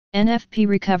NFP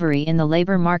recovery in the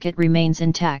labor market remains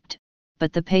intact,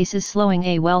 but the pace is slowing.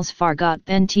 A Wells Fargo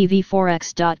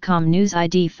NTV4X.com News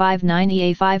ID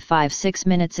 590A556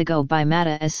 minutes ago by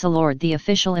Mata as Salord. The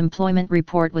official employment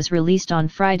report was released on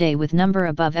Friday with number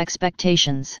above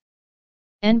expectations.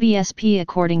 NBSP.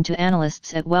 According to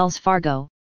analysts at Wells Fargo,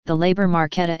 the labor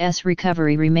marketâ's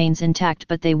recovery remains intact,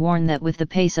 but they warn that with the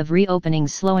pace of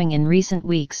reopenings slowing in recent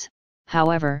weeks,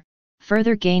 however,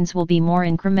 further gains will be more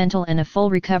incremental and a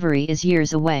full recovery is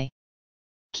years away.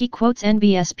 Key quotes: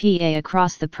 NBSP.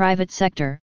 Across the private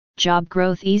sector, job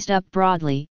growth eased up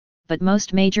broadly, but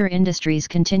most major industries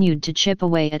continued to chip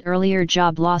away at earlier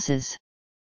job losses.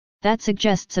 That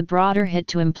suggests a broader hit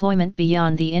to employment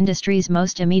beyond the industries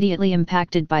most immediately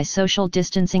impacted by social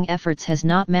distancing efforts has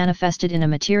not manifested in a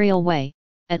material way,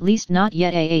 at least not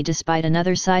yet. Despite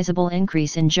another sizable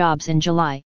increase in jobs in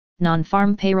July,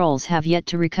 non-farm payrolls have yet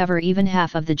to recover even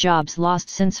half of the jobs lost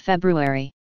since February.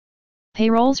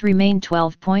 Payrolls remain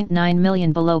 12.9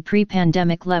 million below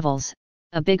pre-pandemic levels,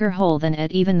 a bigger hole than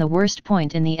at even the worst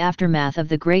point in the aftermath of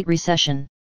the Great Recession.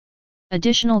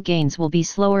 Additional gains will be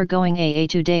slower going.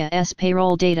 Today's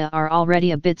payroll data are already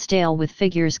a bit stale, with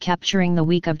figures capturing the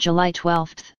week of July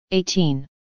 12, 18.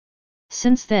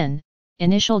 Since then,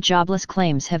 initial jobless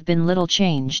claims have been little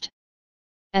changed.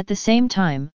 At the same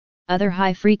time, other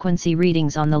high-frequency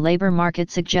readings on the labor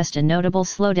market suggest a notable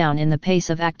slowdown in the pace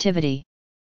of activity.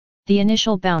 The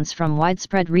initial bounce from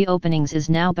widespread reopenings is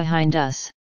now behind us.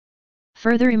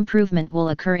 Further improvement will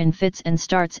occur in fits and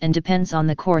starts and depends on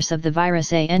the course of the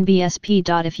virus. NBSP.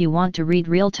 If you want to read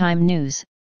real-time news,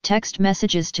 text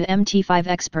messages to MT5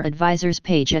 Expert Advisors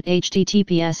page at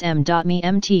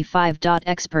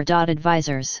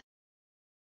https://mt5.expert.advisors.